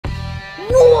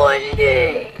One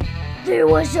day, there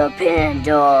was a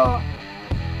panda.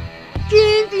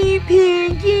 Gently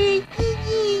panda.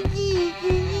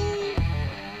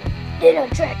 Then a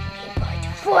dragon came by to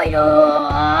fight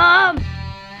him.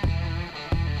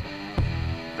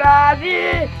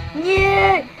 Rabbit,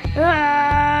 yeah,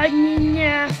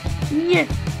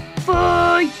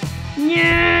 fight,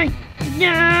 yeah.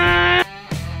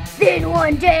 Then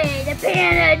one day, the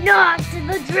panda knocked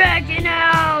the dragon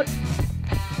out.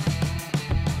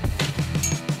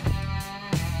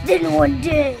 Then one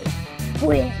day,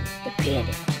 when the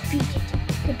panda defeated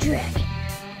the dragon,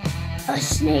 a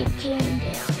snake came down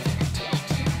and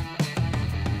attacked him.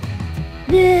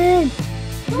 Then,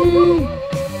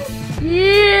 bloopers!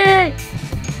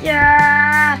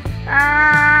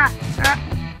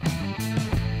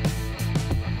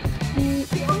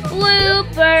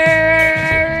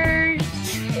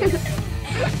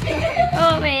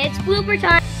 Oh man, it's blooper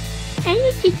time! I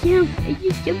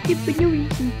just jumped in for no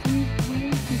reason.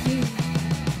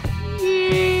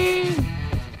 Yay!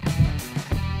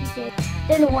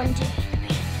 Then one day,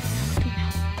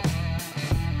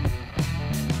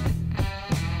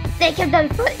 they kept on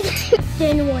fighting.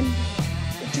 Then one day,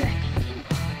 the dragon came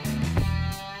by.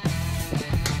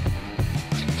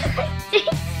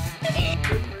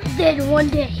 Then one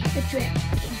day, the dragon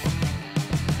came by.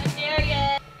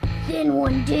 Then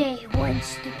one day,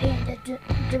 once the panda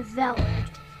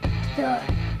devoured the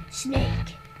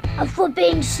snake, a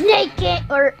flipping snake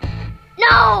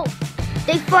no!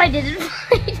 They fight it and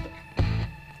fight.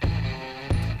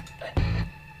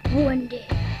 One day,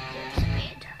 there's a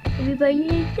panda. Everybody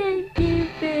needs a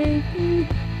panda.